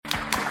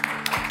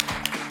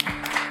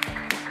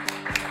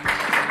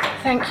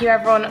thank you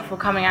everyone for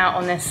coming out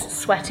on this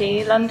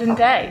sweaty London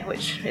day,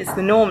 which is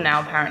the norm now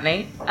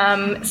apparently.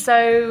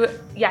 So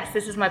yes,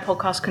 this is my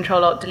podcast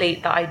Control Alt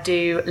Delete that I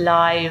do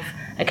live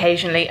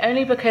occasionally,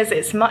 only because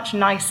it's much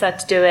nicer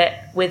to do it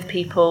with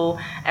people.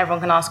 Everyone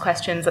can ask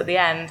questions at the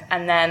end,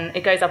 and then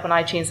it goes up on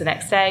iTunes the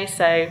next day.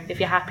 So if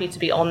you're happy to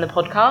be on the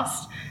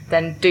podcast,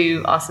 then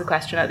do ask the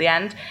question at the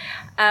end.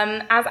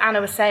 As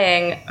Anna was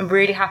saying, I'm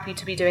really happy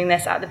to be doing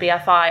this at the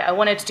BFI. I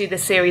wanted to do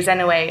this series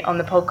anyway on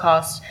the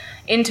podcast,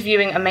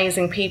 interviewing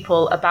amazing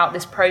people about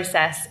this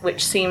process,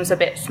 which seems a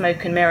bit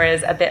smoke and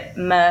mirrors, a bit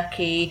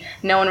murky.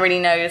 No one really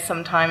knows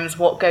sometimes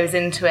what goes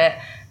into it,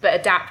 but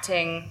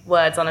adapting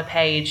words on a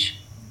page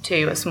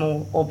to a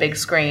small or big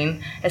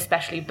screen,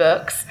 especially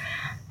books.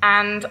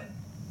 And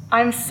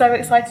I'm so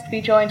excited to be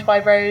joined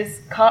by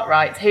Rose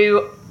Cartwright,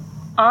 who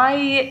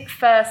I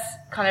first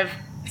kind of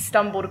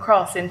stumbled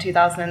across in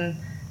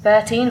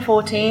 2013,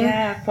 14,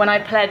 when I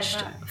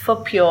pledged for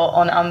Pure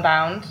on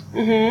Unbound.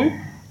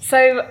 Mm-hmm.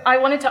 So I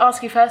wanted to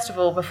ask you, first of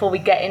all, before we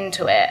get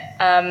into it,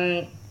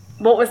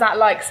 what was that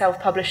like,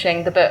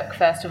 self-publishing the book,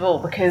 first of all?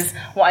 Because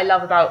what I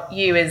love about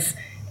you is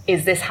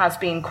this has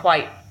been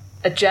quite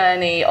a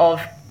journey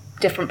of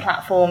different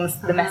platforms,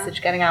 the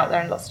message getting out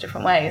there in lots of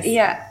different ways.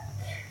 Yeah.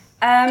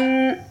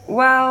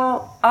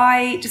 Well,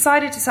 I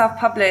decided to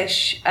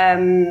self-publish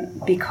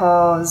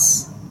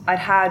because I'd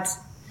had...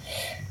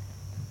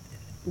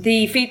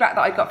 The feedback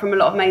that I got from a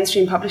lot of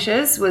mainstream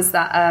publishers was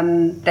that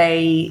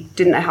they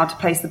didn't know how to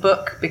place the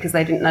book because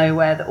they didn't know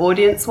where the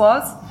audience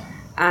was.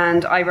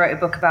 And I wrote a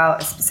book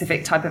about a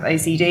specific type of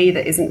OCD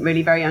that isn't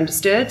really very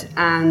understood,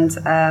 and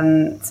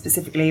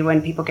specifically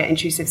when people get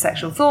intrusive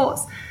sexual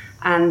thoughts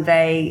and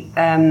they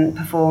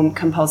perform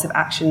compulsive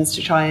actions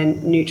to try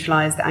and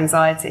neutralise the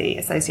anxiety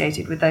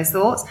associated with those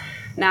thoughts.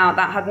 Now,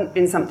 that hadn't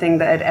been something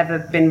that had ever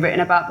been written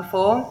about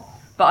before,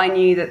 but I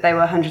knew that there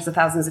were hundreds of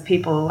thousands of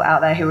people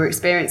out there who were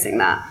experiencing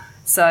that.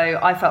 So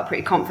I felt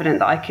pretty confident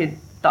that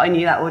I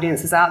knew that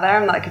audience was out there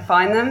and that I could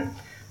find them.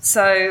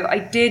 So I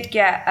did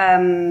get,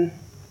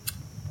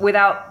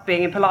 without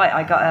being impolite,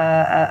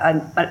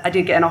 I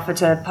did get an offer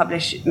to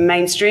publish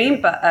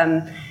mainstream, but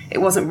it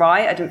wasn't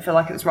right. I didn't feel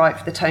like it was right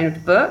for the tone of the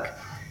book.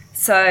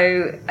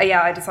 So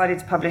I decided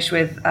to publish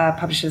with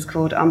publishers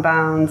called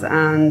Unbound,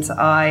 and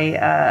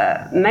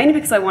I mainly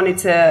because I wanted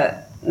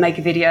to make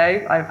a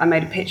video. I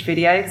made a pitch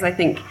video because I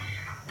think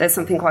there's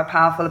something quite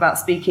powerful about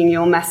speaking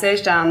your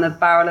message down the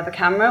barrel of a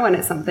camera when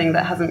it's something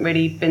that hasn't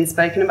really been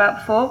spoken about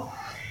before.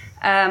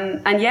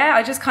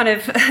 I just kind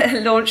of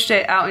launched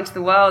it out into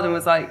the world and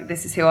was like,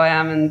 this is who I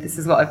am and this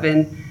is what I've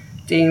been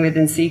dealing with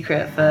in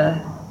secret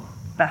for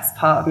the best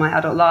part of my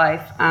adult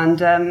life.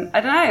 And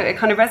I don't know, it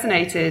kind of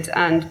resonated,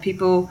 and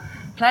people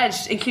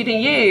pledged,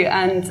 including you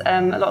and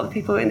a lot of the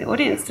people in the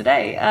audience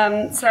today.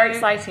 It's very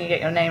exciting. You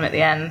get your name at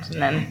the end,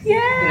 and then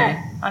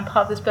I'm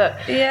part of this book.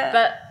 Yeah.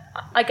 But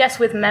I guess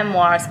with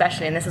memoir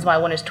especially, and this is why I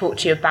wanted to talk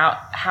to you about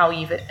how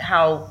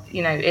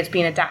it's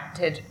been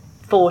adapted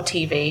for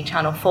TV,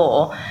 Channel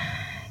 4.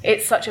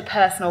 It's such a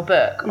personal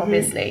book,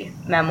 obviously,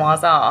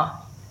 memoirs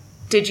are.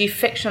 Did you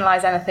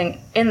fictionalise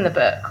anything in the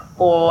book,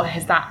 or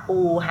has that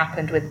all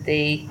happened with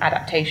the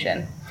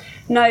adaptation?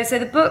 No, so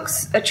the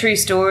book's a true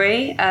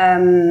story,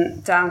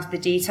 down to the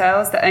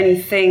details. The only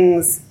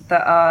things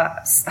that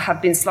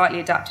have been slightly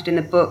adapted in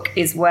the book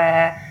is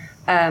where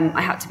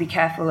I had to be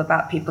careful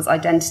about people's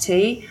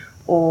identity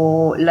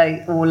or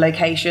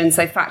location,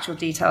 so factual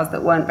details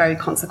that weren't very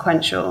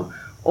consequential,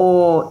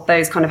 or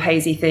those kind of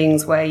hazy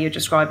things where you're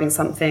describing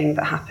something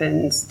that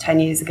happened 10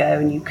 years ago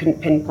and you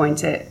couldn't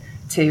pinpoint it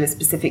to a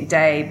specific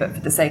day, but for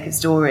the sake of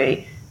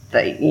story,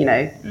 that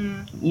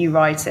you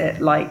write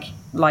it like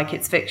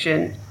it's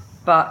fiction.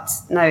 But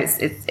no,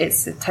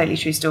 it's a totally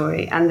true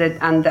story, and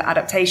the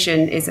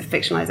adaptation is a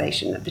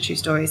fictionalization of the true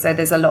story. So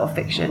there's a lot of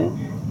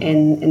fiction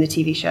in the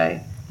TV show.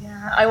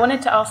 Yeah, I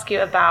wanted to ask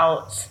you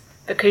about,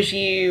 because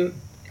you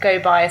go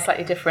by a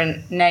slightly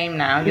different name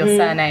now, your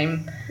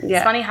surname. Yeah.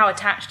 It's funny how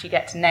attached you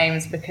get to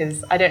names,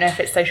 because I don't know if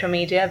it's social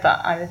media,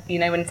 but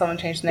when someone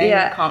changes the name,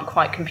 I can't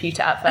quite compute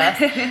it at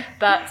first.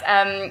 But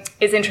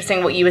it's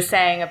interesting what you were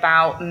saying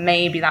about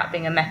maybe that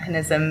being a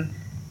mechanism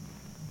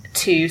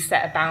to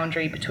set a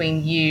boundary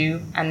between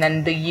you and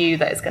then the you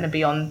that is going to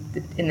be in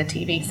the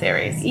TV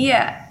series.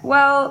 Yeah,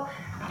 well,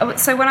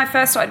 so when I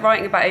first started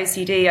writing about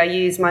OCD, I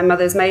used my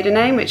mother's maiden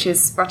name, which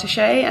is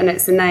Rattachet, and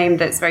it's a name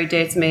that's very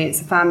dear to me.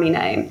 It's a family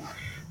name.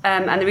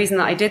 And the reason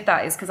that I did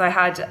that is because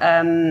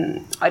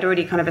I'd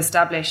already kind of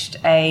established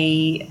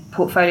a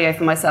portfolio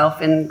for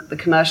myself in the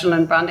commercial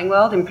and branding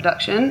world, in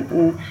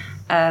production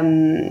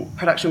and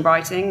production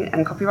writing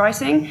and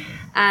copywriting.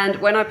 And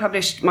when I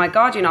published my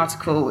Guardian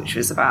article, which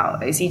was about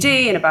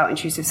OCD and about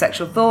intrusive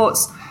sexual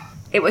thoughts,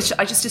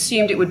 I just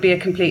assumed it would be a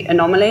complete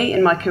anomaly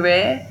in my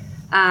career.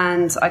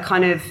 And I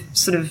kind of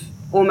sort of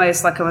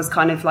almost like I was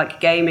kind of like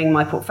gaming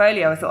my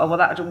portfolio. I thought,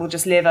 that will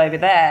just live over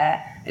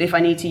there. And if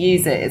I need to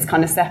use it, it's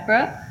kind of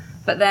separate.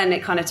 But then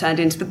it kind of turned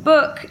into the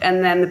book,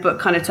 and then the book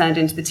kind of turned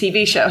into the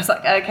TV show. I was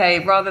like, okay,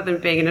 rather than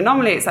being an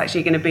anomaly, it's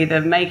actually going to be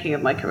the making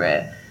of my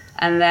career.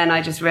 And then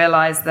I just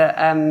realised that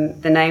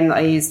the name that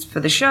I used for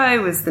the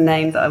show was the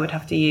name that I would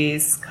have to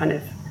use kind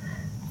of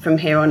from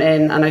here on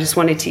in, and I just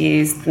wanted to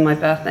use my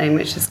birth name,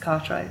 which is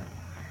Cartwright.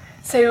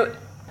 So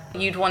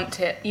you'd want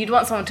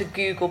someone to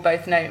Google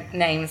both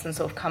names and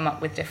sort of come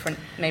up with different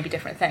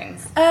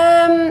things.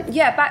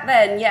 Yeah, back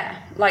then, yeah.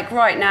 Like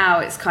right now,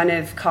 it's kind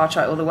of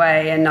Cartwright all the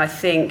way, and I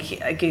think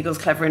Google's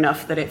clever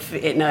enough that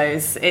it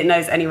knows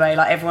anyway.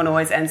 Like everyone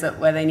always ends up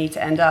where they need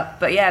to end up.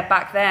 But yeah,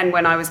 back then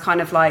when I was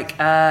kind of like,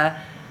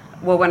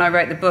 when I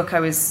wrote the book, I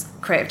was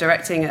creative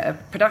directing at a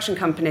production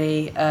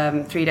company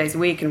 3 days a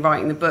week and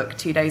writing the book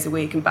 2 days a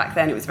week. And back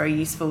then, it was very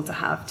useful to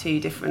have two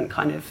different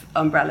kind of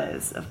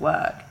umbrellas of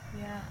work.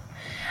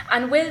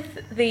 And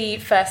with the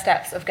first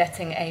steps of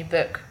getting a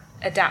book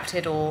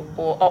adapted or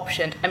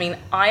optioned, I mean,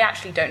 I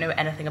actually don't know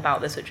anything about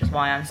this, which is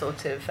why I'm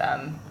sort of,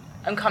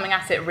 I'm coming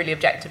at it really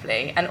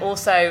objectively. And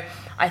also,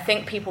 I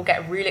think people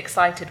get really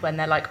excited when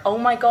they're like, oh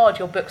my God,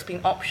 your book's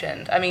been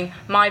optioned. I mean,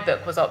 my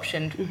book was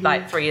optioned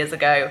like 3 years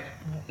ago.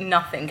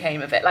 Nothing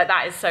came of it. Like,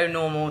 that is so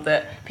normal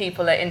that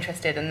people are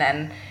interested and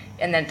then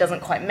it doesn't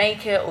quite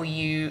make it, or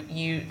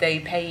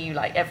they pay you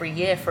like every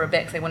year for a bit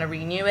because they want to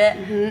renew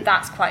it.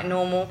 That's quite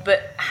normal.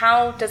 But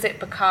how does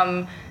it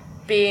become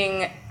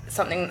being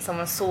something that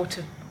someone sort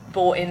of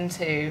bought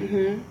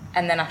into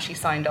and then actually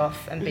signed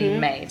off and being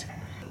made?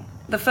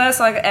 The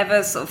first I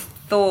ever sort of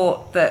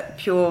thought that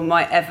Pure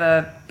might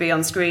ever be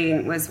on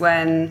screen was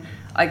when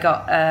I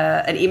got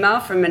an email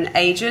from an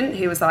agent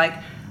who was like,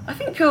 I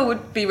think Pure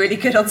would be really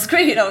good on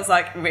screen. I was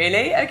like,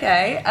 really?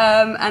 Okay.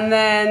 And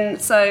then,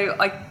 so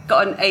I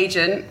got an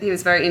agent who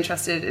was very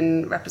interested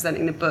in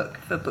representing the book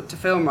for book to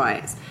film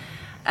rights.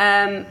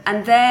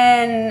 And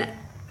then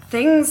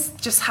things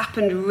just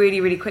happened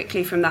really, really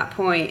quickly from that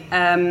point.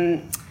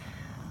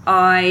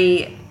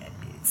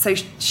 So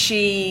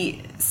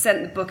she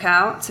sent the book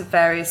out to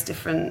various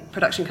different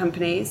production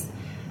companies.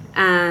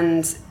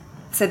 And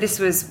so this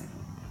was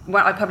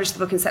when I published the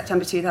book in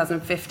September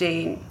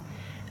 2015.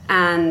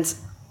 And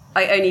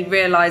I only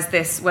realised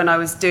this when I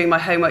was doing my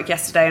homework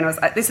yesterday, and I was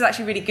like, this is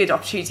actually a really good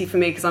opportunity for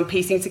me because I'm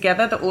piecing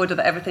together the order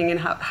that everything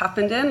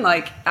happened in,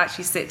 like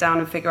actually sit down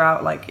and figure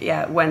out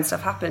when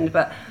stuff happened.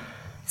 But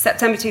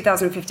September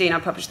 2015, I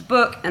published the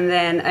book, and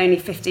then only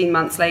 15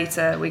 months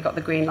later, we got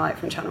the green light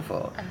from Channel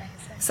 4. Amazing.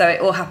 So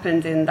it all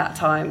happened in that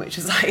time, which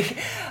was like,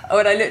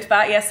 when I looked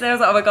back yesterday, I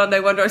was like, oh my God,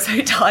 no wonder I'm so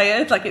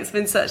tired. Like, it's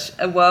been such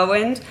a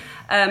whirlwind.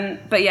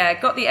 But yeah,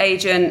 got the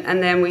agent,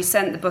 and then we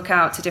sent the book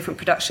out to different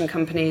production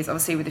companies,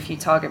 obviously with a few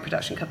target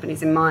production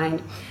companies in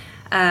mind,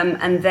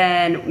 and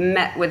then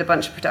met with a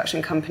bunch of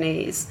production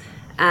companies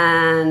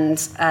and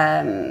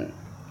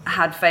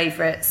had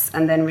favourites,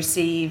 and then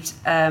received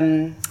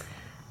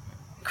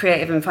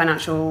creative and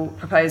financial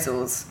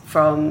proposals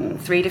from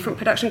 3 different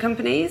production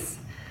companies,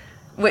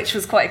 which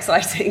was quite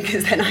exciting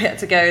because then I had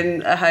to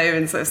go home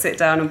and sort of sit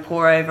down and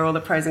pore over all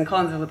the pros and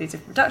cons of all these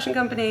different production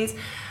companies.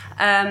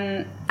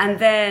 And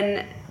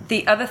then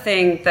the other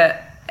thing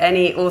that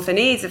any author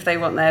needs if they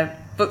want their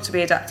book to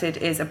be adapted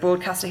is a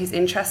broadcaster who's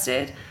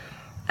interested.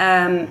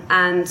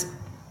 And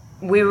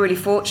we were really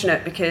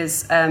fortunate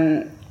because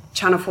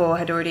Channel 4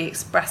 had already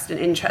expressed an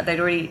interest. They'd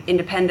already,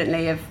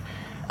 independently of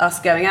us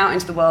going out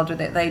into the world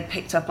with it, they'd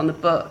picked up on the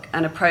book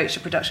and approached a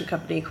production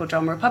company called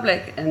Drama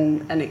Republic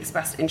and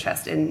expressed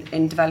interest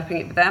in developing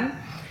it with them.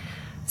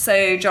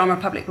 So Drama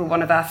Republic were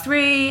one of our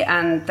 3,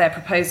 and their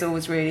proposal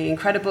was really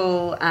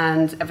incredible,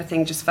 and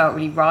everything just felt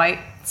really right.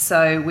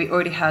 So we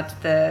already had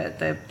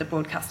the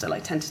broadcaster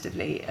like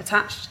tentatively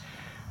attached,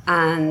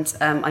 and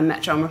I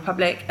met Drama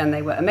Republic, and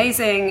they were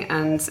amazing,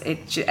 and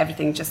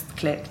everything just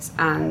clicked.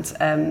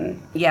 And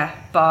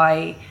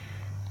by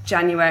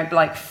January,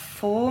 like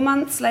 4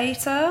 months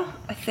later,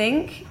 I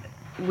think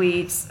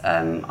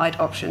I'd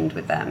optioned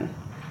with them,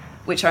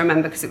 which I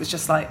remember because it was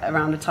just like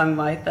around the time of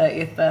my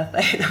 30th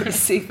birthday, and I was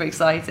super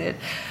excited.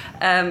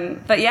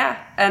 But yeah,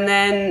 and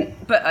then,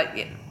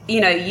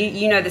 you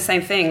know the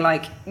same thing.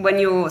 Like when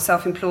you're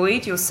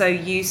self-employed, you're so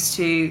used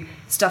to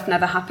stuff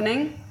never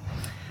happening.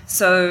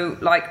 So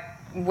like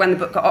when the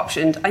book got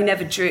optioned, I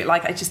never drew,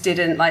 like I just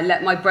didn't like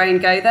let my brain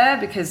go there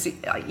because,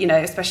 you know,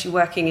 especially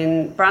working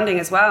in branding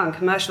as well and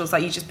commercials,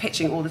 like you're just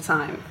pitching all the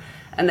time,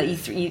 and that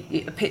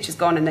a pitch is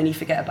gone and then you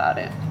forget about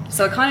it.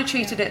 So I kind of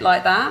treated it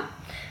like that.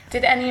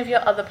 Did any of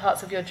your other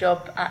parts of your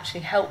job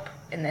actually help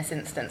in this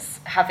instance,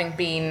 having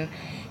been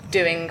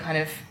doing kind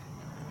of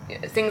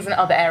things in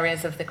other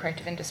areas of the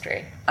creative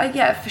industry?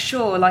 Yeah, for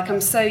sure. Like I'm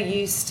so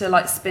used to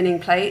like spinning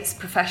plates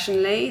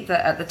professionally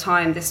that at the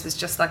time this was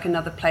just like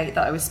another plate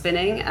that I was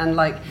spinning, and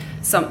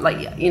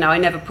I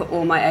never put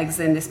all my eggs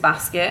in this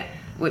basket,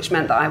 which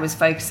meant that I was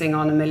focusing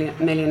on a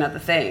million other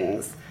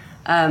things.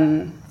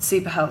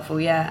 Super helpful,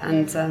 yeah,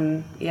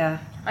 and yeah.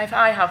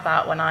 I have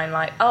that when I'm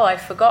like, oh, I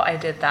forgot I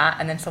did that,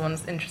 and then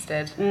someone's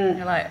interested.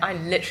 You're like, I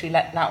literally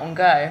let that one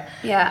go.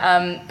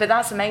 Yeah. But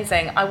that's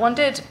amazing. I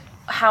wondered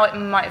how it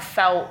might have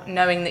felt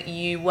knowing that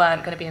you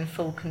weren't going to be in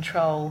full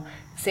control,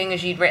 seeing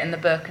as you'd written the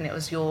book and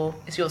it's your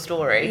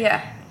story.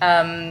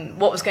 Yeah.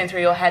 What was going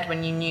through your head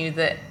when you knew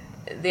that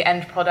the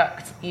end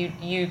product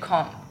you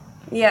can't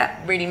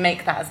really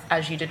make that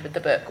as you did with the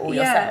book all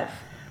yourself?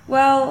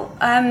 Well,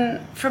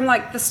 from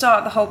like the start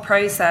of the whole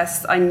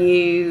process, I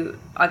knew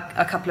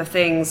a couple of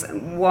things.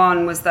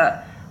 One was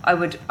that I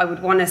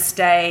would want to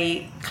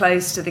stay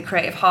close to the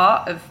creative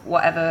heart of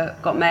whatever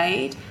got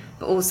made,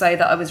 but also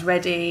that I was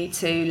ready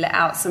to let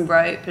out some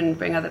rope and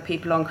bring other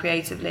people on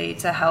creatively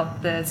to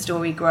help the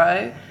story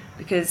grow,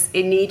 because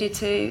it needed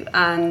to,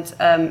 and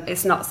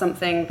it's not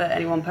something that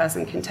any one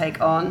person can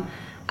take on.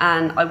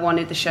 And I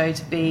wanted the show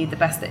to be the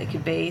best that it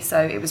could be,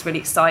 so it was really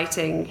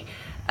exciting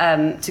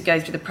to go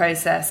through the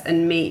process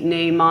and meet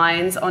new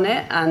minds on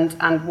it,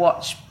 and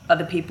watch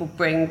other people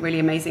bring really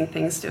amazing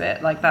things to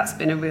it. Like, that's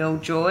been a real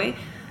joy.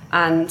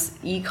 And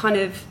you kind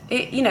of,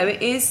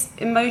 it is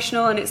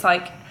emotional, and it's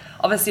like,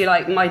 obviously,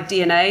 like, my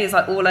DNA is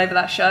like all over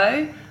that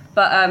show,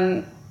 but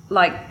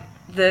like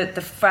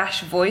the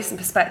fresh voice and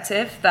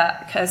perspective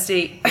that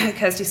Kirsty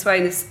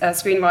Swain, the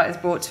screenwriter, has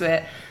brought to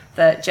it,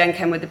 that Jen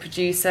Kenwood, the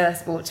producer,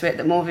 has brought to it,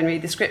 that Morven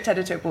Reed, the script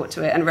editor, brought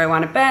to it, and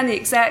Rowanna Ben, the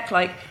exec,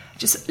 like,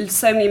 just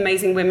so many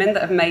amazing women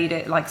that have made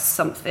it like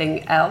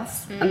something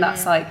else. And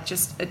that's like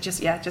just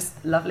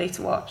lovely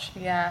to watch.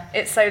 Yeah,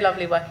 it's so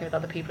lovely working with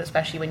other people,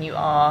 especially when you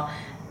are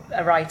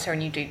a writer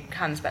and you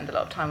can spend a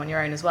lot of time on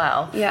your own as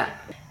well. Yeah.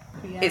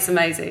 It's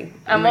amazing.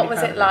 And what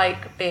was it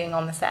like being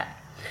on the set?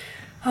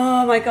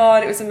 Oh my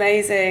God, it was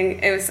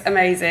amazing. The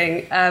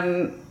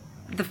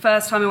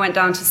first time I went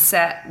down to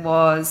set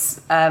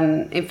was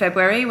in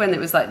February, when it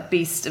was like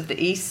Beast of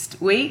the East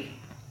week.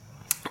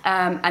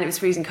 And it was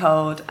freezing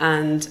cold,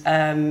 and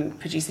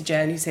producer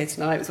Jen, who's here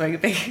tonight, was wearing a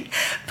big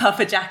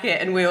puffer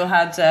jacket, and we all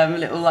had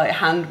little like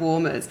hand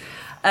warmers.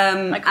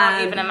 I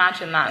can't even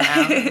imagine that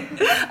now.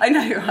 I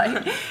know,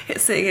 right?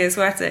 It's sitting here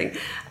sweating.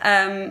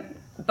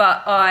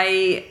 But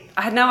I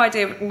had no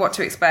idea what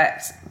to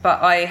expect,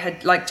 but I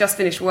had like just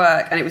finished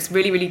work, and it was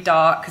really, really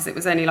dark because it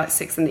was only like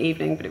 6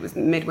 p.m, but it was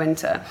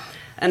midwinter.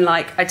 And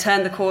like I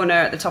turned the corner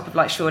at the top of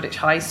like Shoreditch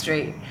High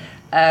Street,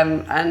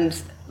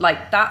 and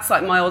like that's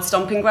like my old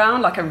stomping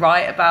ground. Like I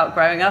write about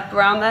growing up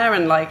around there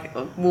and like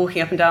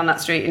walking up and down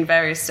that street in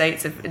various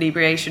states of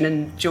inebriation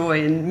and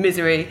joy and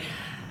misery.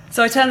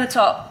 So I turned the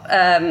top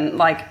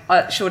like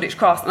at Shoreditch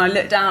Cross, and I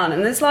looked down,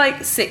 and there's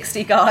like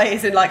 60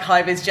 guys in like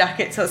high-vis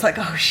jackets. So I was like,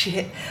 oh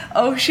shit,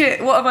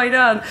 what have I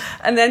done?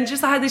 And then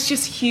I had this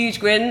just huge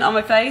grin on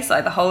my face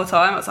like the whole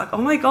time. I was like, oh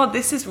my God,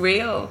 this is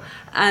real.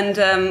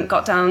 And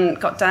got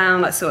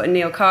down. I saw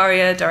Neil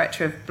Carrier,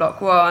 director of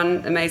Block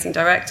One, amazing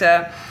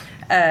director.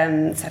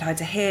 Said hi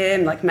to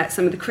him, like met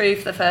some of the crew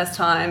for the first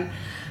time.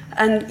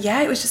 And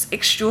yeah, it was just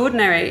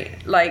extraordinary.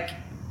 Like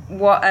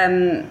what,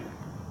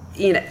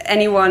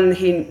 anyone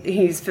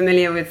who's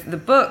familiar with the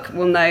book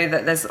will know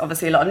that there's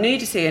obviously a lot of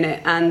nudity in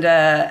it. And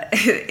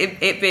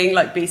it being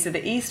like Beast of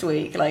the East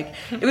week, like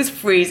it was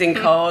freezing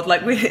cold.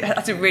 Like we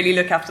had to really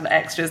look after the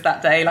extras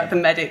that day. Like the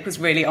medic was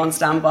really on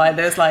standby.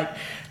 There's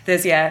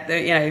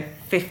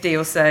 50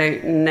 or so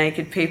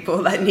naked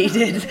people that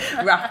needed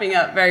wrapping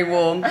up, very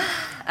warm.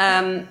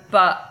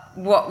 But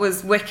what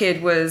was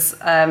wicked was,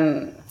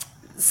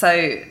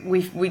 so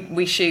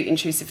we shoot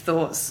intrusive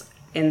thoughts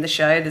in the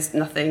show. There's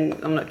nothing,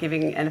 I'm not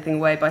giving anything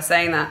away by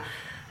saying that.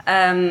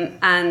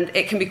 And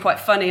it can be quite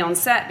funny on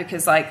set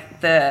because like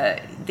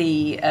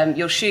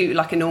you'll shoot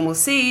like a normal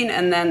scene,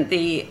 and then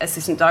the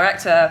assistant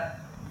director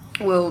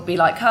will be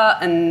like,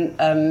 cut, and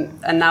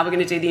now we're going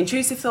to do the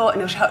intrusive thought,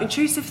 and he'll shout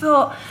intrusive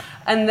thought.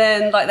 And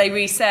then like they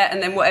reset,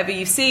 and then whatever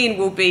you've seen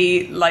will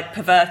be like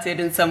perverted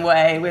in some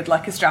way with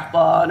like a strap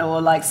on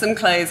or like some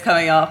clothes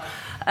coming off.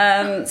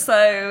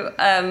 So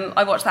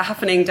I watched that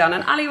happening down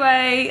an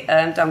alleyway,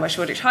 down by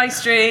Shoreditch High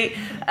Street.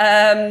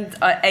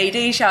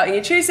 AD shouting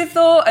intrusive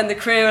thought, and the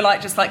crew are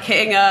like just like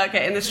hitting her,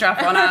 getting the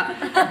strap on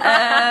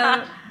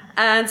her.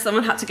 And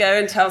someone had to go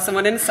and tell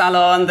someone in the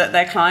salon that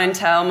their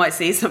clientele might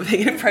see something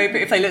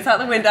inappropriate if they looked out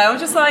the window. I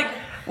was just like,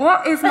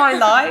 what is my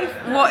life?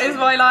 What is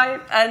my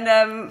life?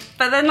 And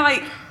but then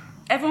like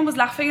everyone was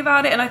laughing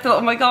about it, and I thought,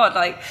 oh my God,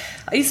 like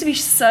I used to be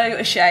so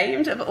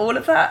ashamed of all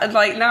of that, and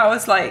like now I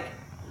was like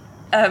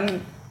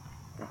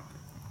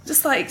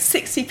just like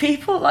 60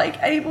 people like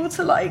able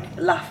to like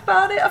laugh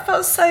about it. I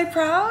felt so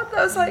proud.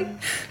 That was like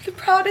the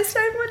proudest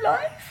day of my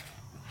life.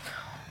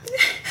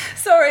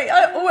 Sorry,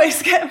 I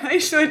always get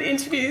emotional in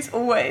interviews,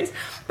 always.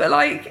 But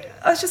like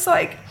I was just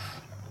like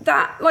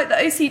that, like the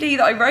OCD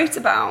that I wrote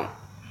about,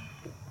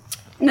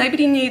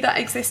 nobody knew that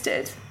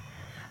existed.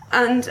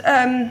 And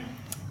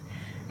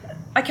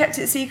I kept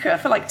it secret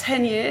for like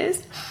 10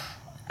 years.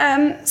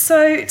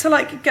 So to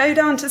like go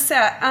down to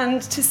set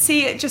and to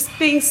see it just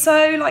being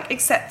so like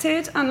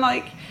accepted, and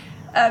like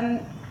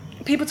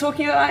people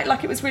talking about it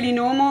like it was really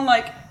normal,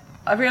 like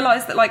I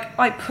realised that like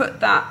I put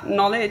that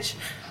knowledge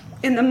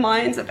in the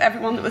minds of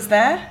everyone that was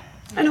there,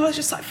 and I was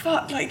just like,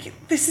 fuck, like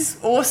this is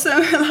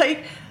awesome.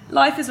 Like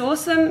life is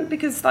awesome,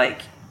 because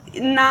like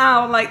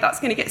now like that's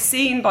going to get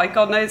seen by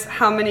God knows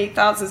how many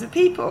thousands of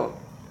people,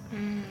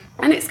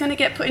 and it's going to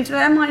get put into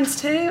their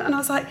minds too. And I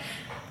was like,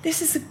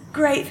 this is a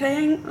great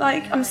thing.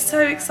 Like I'm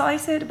so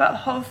excited about the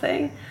whole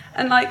thing,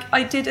 and like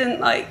I didn't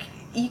like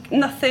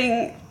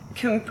nothing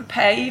can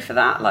prepare you for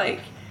that.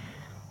 Like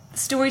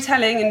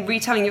storytelling and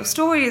retelling your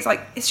story is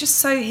like, it's just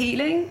so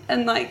healing.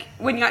 And like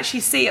when you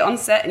actually see it on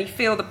set and you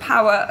feel the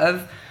power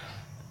of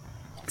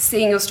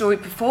seeing your story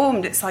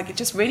performed, it's like it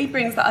just really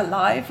brings that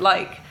alive.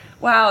 Like,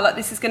 wow, like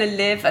this is going to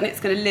live, and it's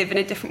going to live in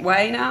a different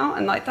way now,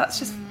 and like that's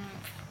just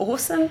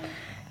awesome.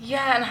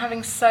 Yeah, and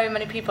having so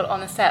many people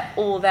on a set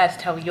all there to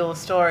tell your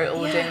story,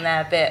 all doing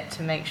their bit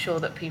to make sure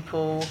that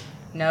people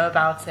know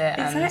about it.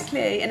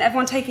 Exactly, and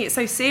everyone taking it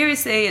so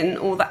seriously, and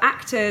all the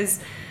actors,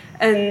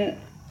 and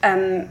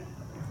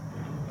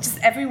just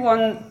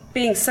everyone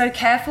being so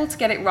careful to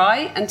get it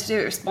right and to do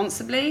it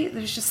responsibly. It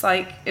was just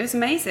like, it was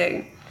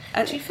amazing.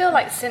 And do you feel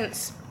like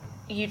since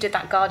you did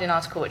that Guardian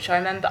article, which I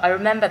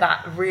remember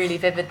that really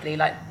vividly,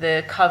 like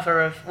the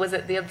cover of, was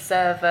it the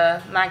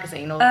Observer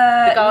magazine or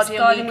the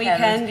Guardian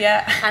Weekend?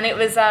 Yeah. And it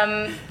was,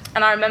 and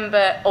I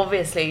remember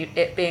obviously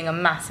it being a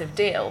massive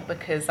deal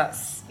because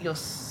that's your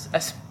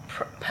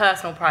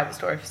personal private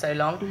story for so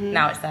long. Mm-hmm.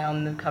 Now it's there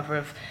on the cover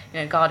of,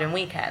 Guardian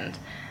Weekend.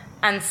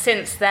 And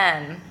since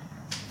then,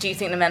 do you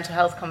think the mental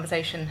health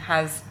conversation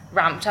has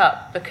ramped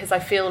up? Because I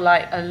feel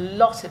like a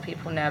lot of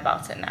people know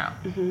about it now.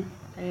 Mm-hmm.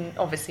 And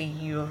obviously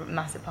you're a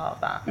massive part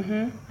of that.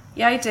 Mm-hmm.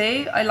 Yeah, I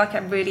do. I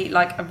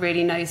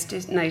really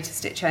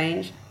noticed it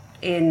change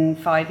in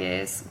 5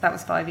 years. That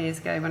was 5 years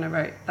ago when I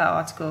wrote that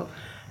article.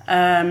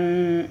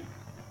 It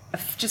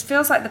just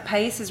feels like the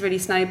pace is really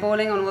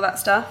snowballing on all that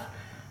stuff.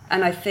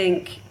 And I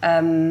think,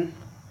 I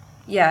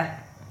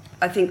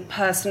think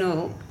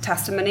personal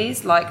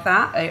testimonies like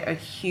that are a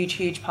huge,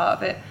 huge part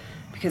of it,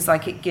 because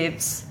like it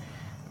gives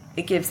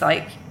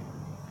like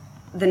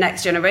the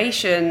next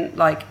generation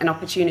like an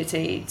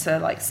opportunity to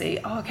like see,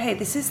 oh, okay,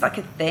 this is like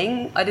a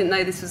thing. I didn't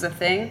know this was a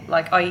thing.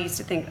 Like I used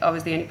to think I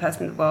was the only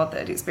person in the world that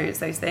had experienced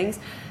those things.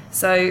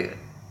 So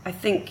I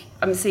think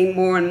I'm seeing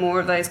more and more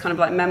of those kind of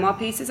like memoir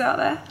pieces out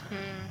there,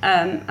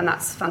 and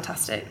that's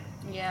fantastic.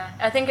 Yeah,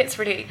 I think it's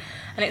really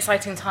an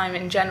exciting time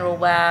in general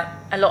where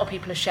a lot of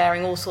people are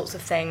sharing all sorts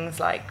of things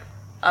like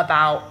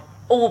about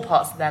all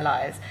parts of their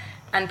lives.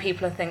 And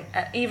people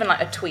are even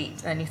like a tweet,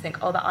 and then you think,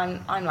 oh, that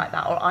I'm like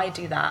that, or I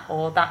do that,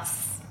 or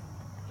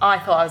I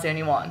thought I was the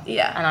only one,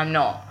 and I'm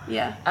not.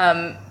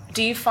 Yeah.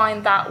 Do you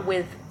find that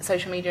with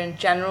social media in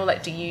general?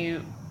 Like, do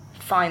you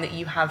find that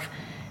you have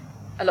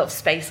a lot of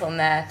space on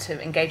there to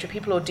engage with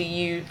people, or do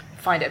you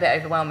find it a bit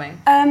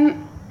overwhelming?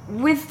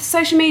 With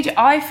social media,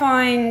 I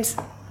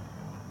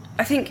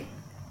think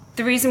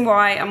the reason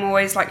why I'm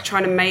always like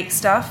trying to make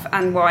stuff,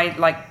 and why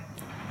like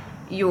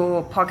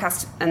your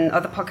podcast and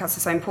other podcasts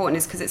are so important,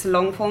 is because it's a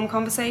long form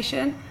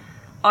conversation.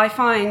 I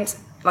find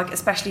like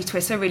especially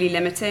Twitter really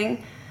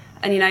limiting,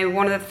 and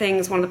one of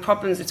the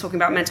problems with talking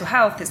about mental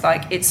health is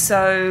like it's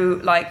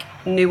so like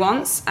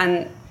nuanced,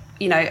 and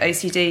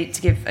OCD,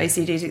 to give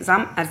OCD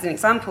as an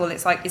example,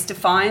 it's like it's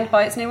defined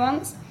by its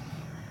nuance,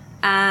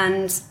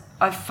 and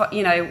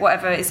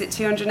whatever is it,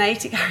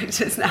 280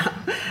 characters now.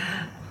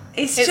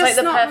 It's just like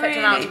the not perfect really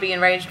amount to be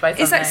enraged by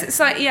something. It's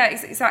like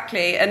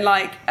exactly. And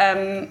like,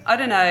 I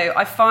don't know,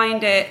 I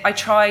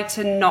try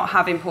to not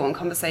have important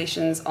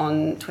conversations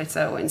on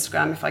Twitter or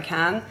Instagram if I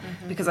can,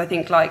 because I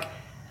think like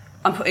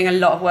I'm putting a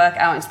lot of work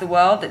out into the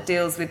world that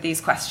deals with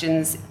these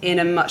questions in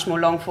a much more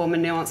long form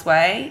and nuanced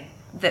way.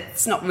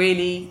 That's not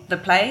really the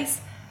place.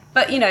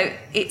 But,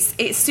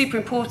 it's super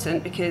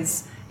important,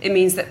 because it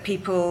means that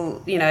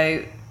people,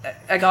 a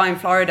guy in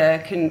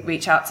Florida can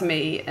reach out to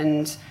me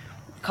and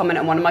comment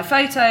on one of my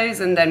photos,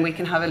 and then we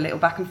can have a little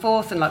back and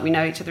forth, and like we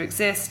know each other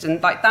exist,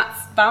 and like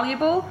that's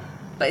valuable,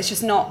 but it's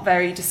just not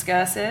very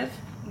discursive.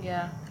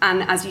 Yeah.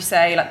 And as you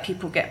say, like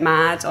people get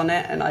mad on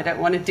it, and I don't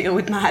want to deal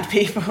with mad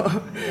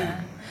people. Yeah.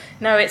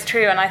 No, it's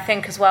true, and I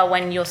think as well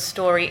when your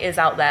story is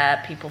out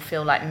there, people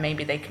feel like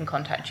maybe they can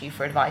contact you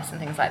for advice and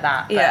things like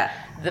that.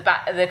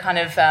 But the kind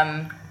of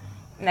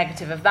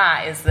negative of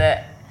that is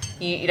that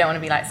you don't want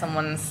to be like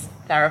someone's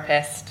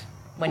therapist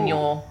when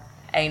you're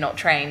A, not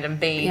trained, and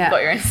B, you've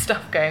got your own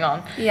stuff going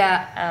on.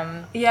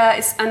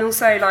 And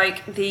also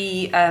like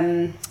the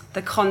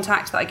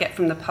contact that I get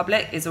from the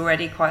public is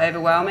already quite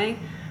overwhelming.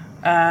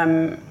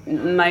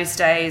 Most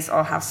days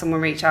I'll have someone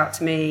reach out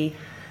to me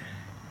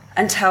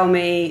and tell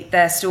me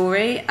their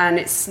story, and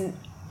it's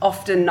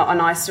often not a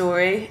nice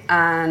story,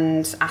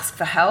 and ask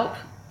for help,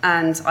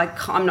 and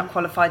I'm not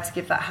qualified to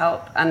give that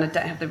help, and I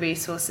don't have the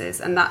resources,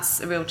 and that's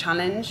a real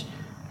challenge.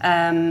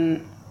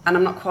 And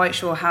I'm not quite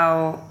sure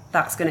how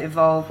that's going to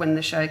evolve when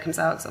the show comes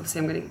out, because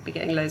obviously I'm going to be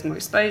getting loads more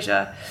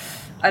exposure.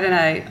 I don't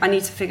know. I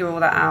need to figure all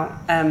that out.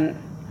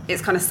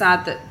 It's kind of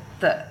sad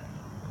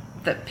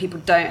that people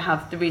don't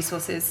have the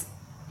resources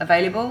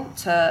available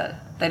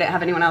they don't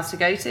have anyone else to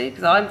go to,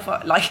 because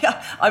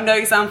I'm no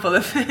example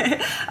of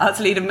how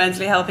to lead a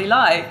mentally healthy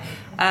life.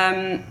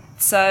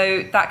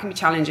 So that can be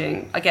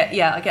challenging. I get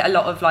a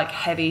lot of like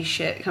heavy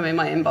shit coming in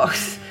my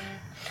inbox.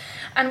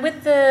 And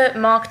with the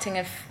marketing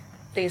of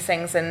these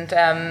things, and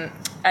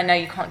I know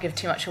you can't give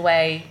too much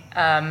away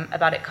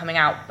about it coming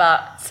out,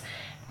 but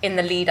in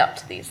the lead up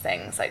to these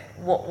things, like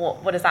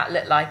what does that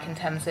look like in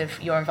terms of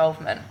your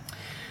involvement?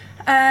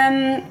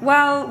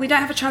 Well, we don't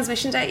have a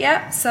transmission date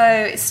yet, so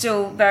it's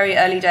still very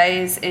early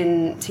days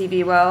in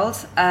TV world.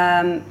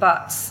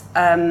 But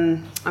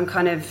I'm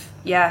kind of,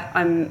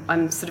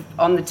 I'm sort of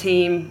on the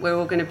team. We're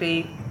all going to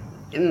be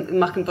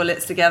muck and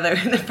bullets together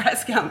in the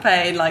press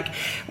campaign. Like,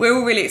 we're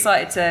all really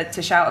excited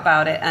to shout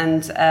about it,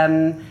 and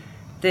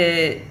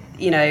we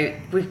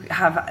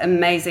have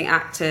amazing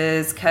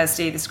actors.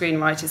 Kirsty, the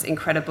screenwriter, is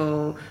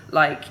incredible.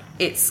 Like,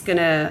 it's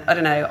gonna, I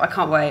don't know, I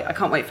can't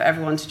wait for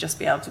everyone to just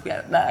be able to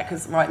get there,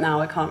 because right now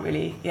I can't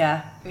really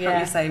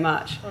say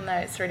much. Well, no,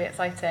 it's really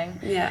exciting.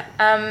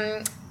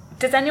 Yeah.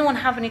 Does anyone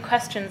have any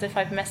questions if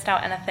I've missed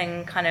out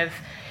anything kind of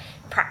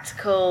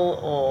practical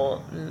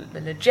or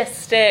the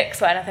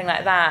logistics or anything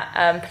like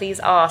that?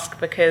 Please ask,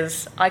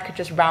 because I could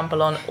just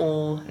ramble on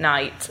all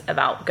night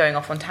about going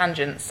off on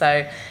tangents.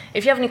 So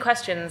if you have any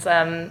questions,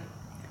 do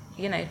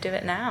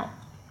it now.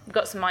 We've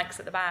got some mics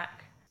at the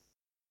back.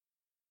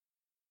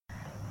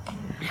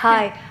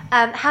 Hi.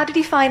 How did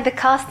you find the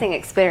casting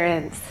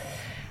experience?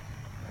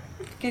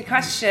 Good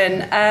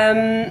question.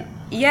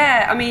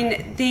 I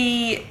mean,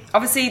 the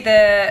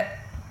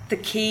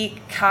key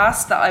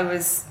cast that I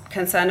was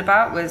concerned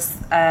about was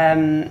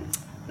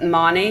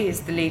Marnie,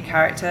 who's the lead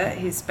character,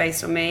 who's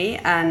based on me,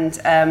 and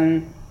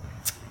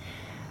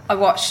I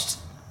watched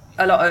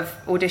a lot of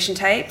audition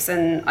tapes,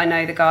 and I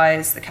know the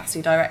guys, the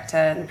casting director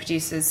and the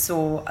producers,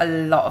 saw a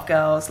lot of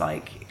girls,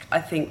 like I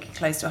think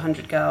close to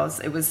 100 girls.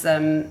 It was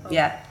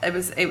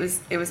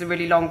it was a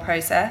really long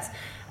process,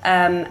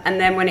 and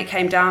then when it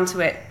came down to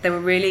it, there were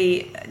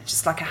really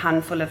just like a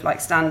handful of like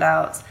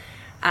standouts,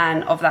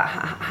 and of that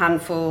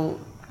handful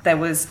there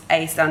was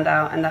a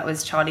standout, and that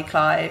was Charlie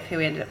Clive, who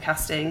we ended up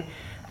casting,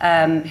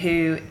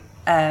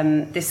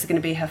 this is going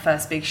to be her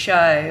first big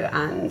show,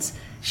 and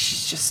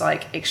she's just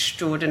like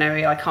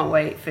extraordinary. I can't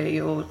wait for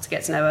you all to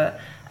get to know her.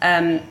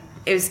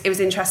 It was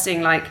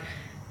interesting, like,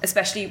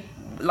 especially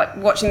like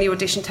watching the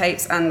audition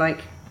tapes, and like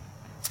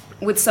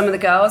with some of the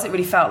girls, it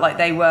really felt like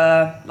they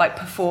were like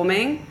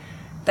performing.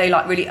 They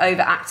like really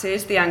overacted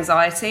the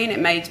anxiety, and it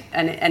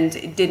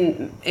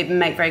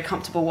made very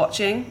comfortable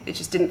watching. It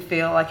just didn't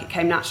feel like it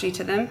came naturally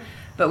to them.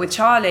 But with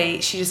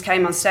Charlie, she just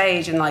came on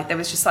stage, and like there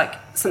was just like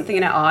something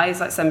in her eyes,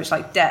 like so much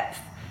like depth.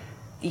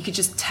 You could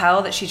just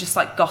tell that she just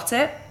like got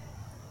it,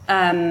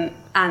 and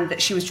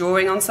that she was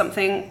drawing on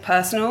something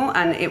personal,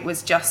 and it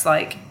was just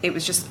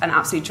an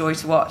absolute joy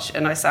to watch.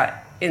 And I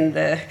sat in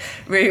the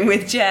room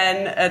with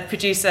Jen, a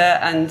producer,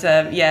 and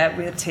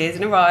we had tears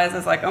in her eyes. I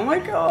was like, oh my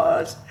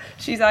God,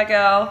 she's our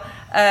girl.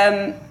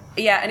 And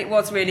it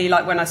was really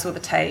like, when I saw the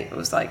tape, it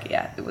was like,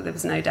 there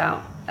was no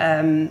doubt.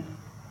 And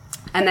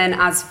then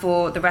as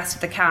for the rest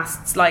of the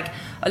casts, like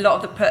a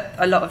lot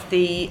of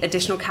the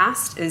additional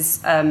cast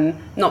is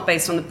not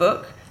based on the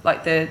book.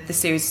 Like the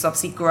series has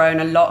obviously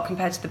grown a lot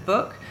compared to the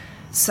book.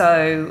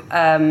 So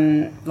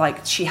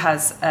like she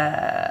has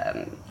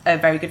a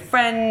very good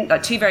friend,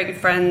 like two very good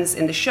friends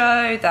in the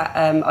show that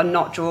are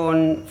not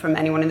drawn from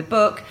anyone in the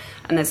book,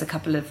 and there's a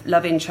couple of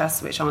love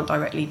interests which aren't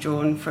directly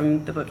drawn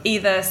from the book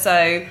either.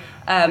 So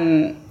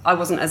I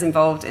wasn't as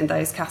involved in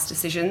those cast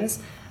decisions,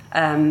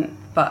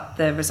 but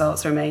the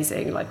results are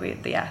amazing. Like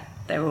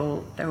they're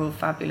all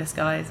fabulous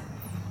guys.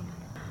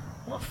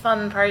 What a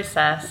fun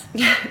process!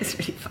 Yeah, it's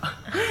really fun.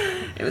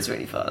 It was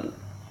really fun.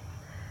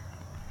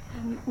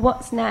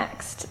 What's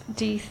next?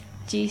 Do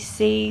you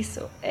see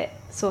it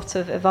sort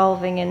of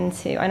evolving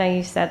into? I know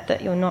you said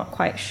that you're not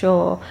quite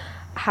sure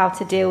how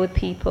to deal with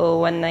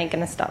people when they're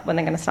going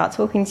to start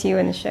talking to you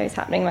when the show's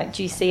happening. Like,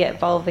 do you see it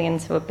evolving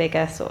into a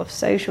bigger sort of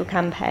social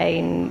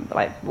campaign?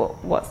 Like,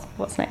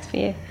 what's next for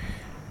you?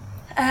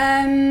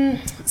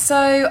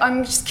 So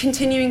I'm just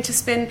continuing to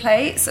spin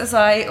plates, as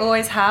I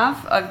always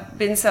have. I've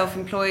been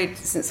self-employed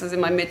since I was in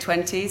my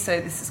mid-20s,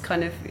 so this is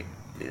kind of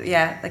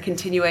the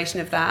continuation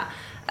of that.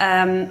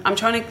 I'm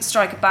trying to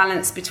strike a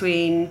balance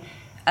between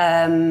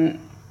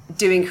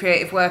doing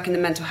creative work in the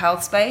mental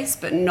health space,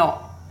 but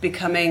not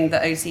becoming the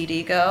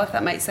OCD girl, if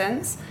that makes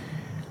sense.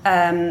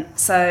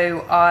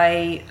 So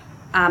I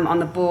am on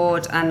the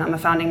board, and I'm a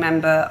founding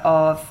member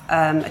of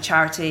a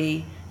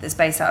charity that's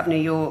based out of New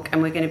York,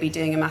 and we're going to be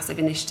doing a massive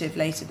initiative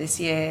later this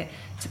year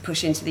to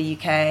push into the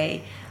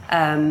UK,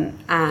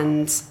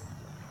 and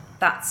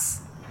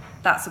that's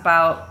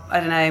about, I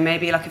don't know,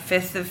 maybe like a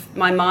fifth of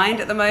my mind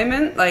at the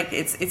moment. Like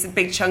it's a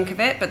big chunk of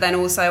it, but then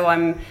also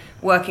I'm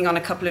working on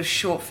a couple of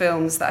short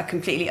films that are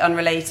completely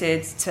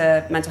unrelated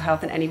to mental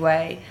health in any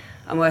way.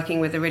 I'm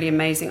working with a really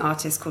amazing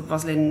artist called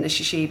Rosalind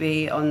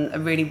Shishibi on a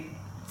really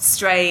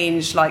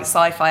strange like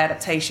sci-fi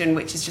adaptation,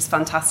 which is just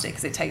fantastic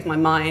because it takes my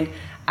mind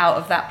out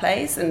of that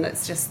place, and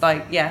it's just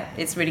like,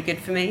 it's really good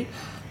for me.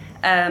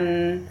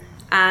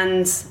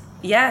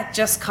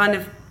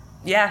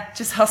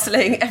 Just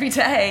hustling every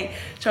day,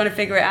 trying to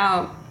figure it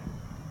out.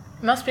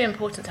 It must be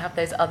important to have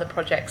those other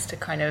projects to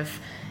kind of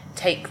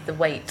take the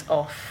weight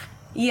off.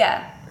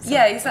 Yeah,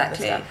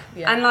 exactly.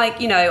 Yeah. And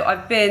like,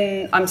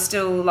 I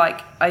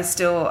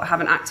still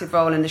have an active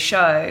role in the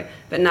show,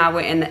 but now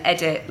we're in the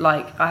edit,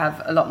 like I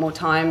have a lot more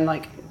time,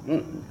 like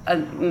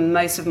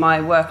most of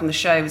my work on the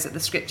show was at the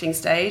scripting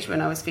stage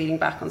when I was feeding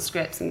back on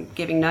scripts and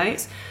giving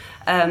notes.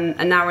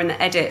 And now we're in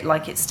the edit,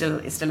 like it's still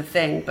a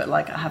thing, but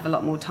like I have a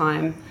lot more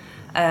time.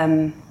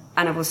 And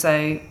I'm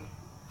also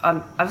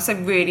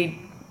really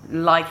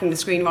liking the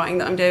screenwriting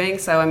that I'm doing.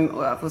 So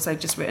I've also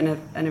just written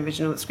an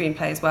original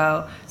screenplay as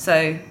well.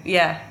 So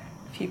yeah,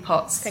 a few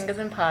pots. Fingers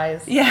in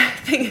pies. Yeah,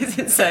 fingers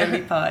in so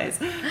many pies.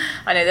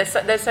 I know,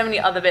 there's so many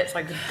other bits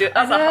I could do.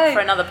 That's up for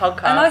another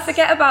podcast. And I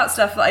forget about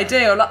stuff that I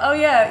do. I'm like, oh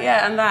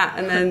yeah, and that.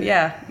 And then,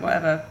 yeah,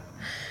 whatever.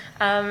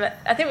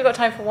 I think we've got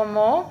time for one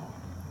more.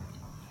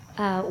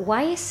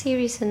 Why a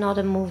series and not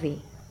a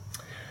movie?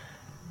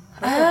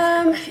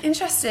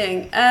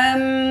 Interesting.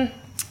 I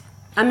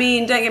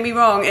mean, don't get me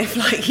wrong, if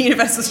like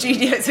Universal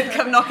Studios had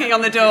come knocking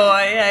on the door,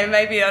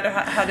 maybe I'd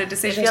have had a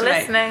decision to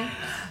make. If you're listening.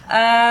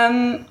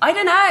 I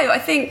don't know. I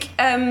think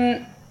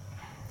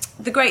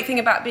the great thing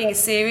about being a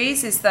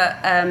series is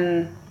that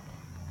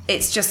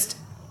it's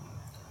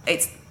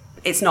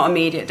not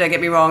immediate, don't get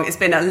me wrong. It's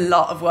been a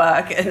lot of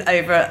work and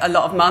over a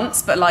lot of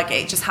months, but like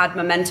it just had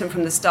momentum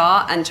from the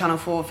start, and Channel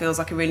 4 feels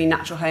like a really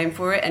natural home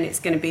for it, and it's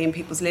going to be in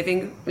people's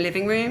living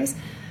rooms.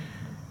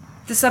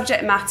 The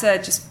subject matter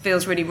just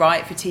feels really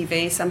right for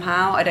TV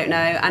somehow, I don't know.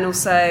 And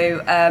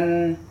also,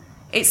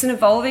 it's an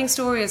evolving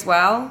story as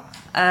well.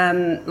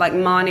 Like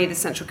Marnie, the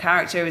central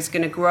character, is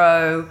going to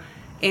grow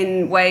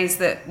in ways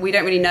that we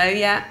don't really know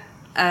yet.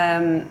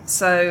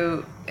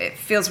 So it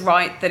feels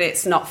right that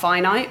it's not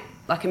finite,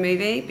 like a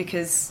movie,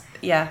 because,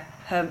 yeah,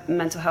 her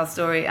mental health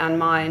story and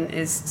mine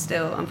is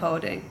still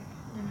unfolding.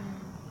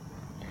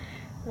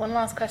 One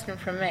last question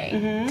from me.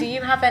 Mm-hmm. Do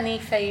you have any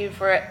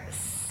favourite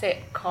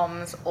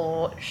sitcoms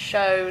or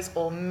shows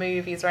or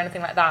movies or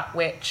anything like that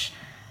which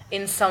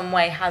in some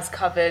way has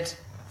covered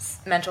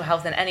mental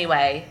health in any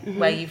way,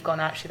 where you've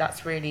gone, actually,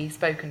 that's really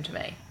spoken to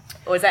me?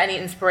 Or is there any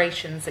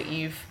inspirations that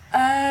you've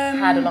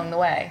had along the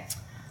way?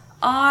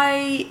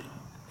 I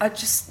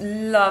just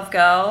love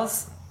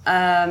Girls.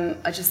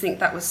 I just think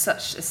that was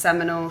such a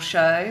seminal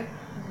show.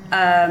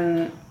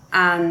 And,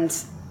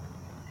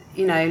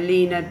 you know,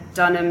 Lena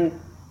Dunham,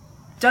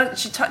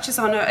 she touches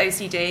on her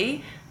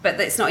OCD, but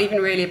it's not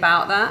even really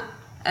about that.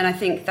 And I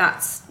think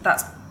that's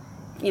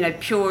you know,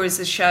 Pure is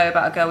a show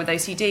about a girl with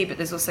OCD, but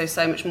there's also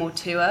so much more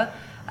to her.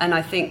 And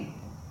I think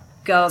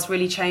Girls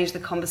really changed the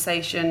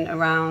conversation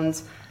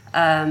around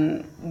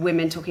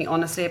women talking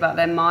honestly about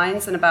their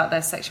minds and about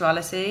their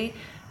sexuality,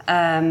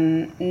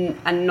 and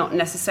not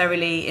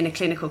necessarily in a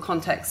clinical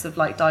context of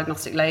like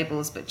diagnostic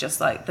labels, but just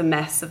like the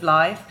mess of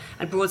life.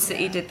 And Broad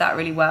City did that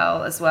really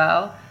well as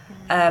well.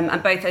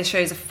 And both those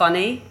shows are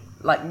funny,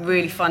 like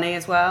really funny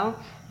as well.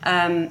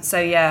 So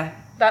yeah.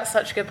 That's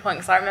such a good point,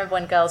 because I remember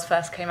when Girls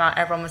first came out,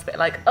 everyone was a bit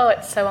like, oh,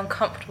 it's so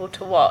uncomfortable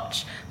to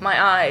watch,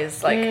 my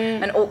eyes, like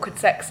an awkward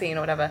sex scene or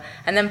whatever.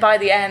 And then by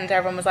the end,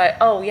 everyone was like,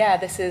 oh yeah,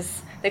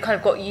 they kind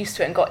of got used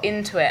to it and got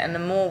into it, and the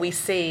more we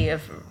see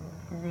of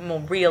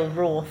more real,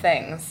 raw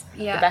things,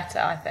 the better,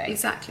 I think.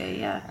 Exactly,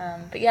 yeah.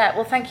 But yeah,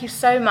 well, thank you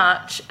so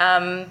much.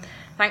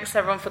 Thanks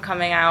everyone for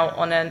coming out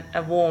on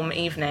a warm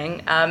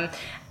evening.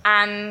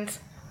 And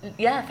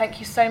yeah, thank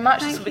you so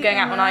much. This will be going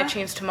out on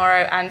iTunes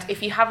tomorrow, and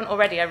if you haven't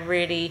already, I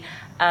really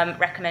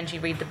recommend you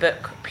read the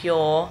book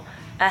Pure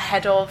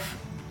ahead of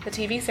the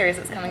TV series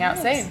that's coming out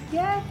soon.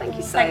 Yeah, thank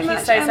you so much. Thank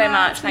you so much.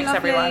 Emma. Thanks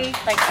Lovely. everyone.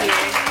 Thank you.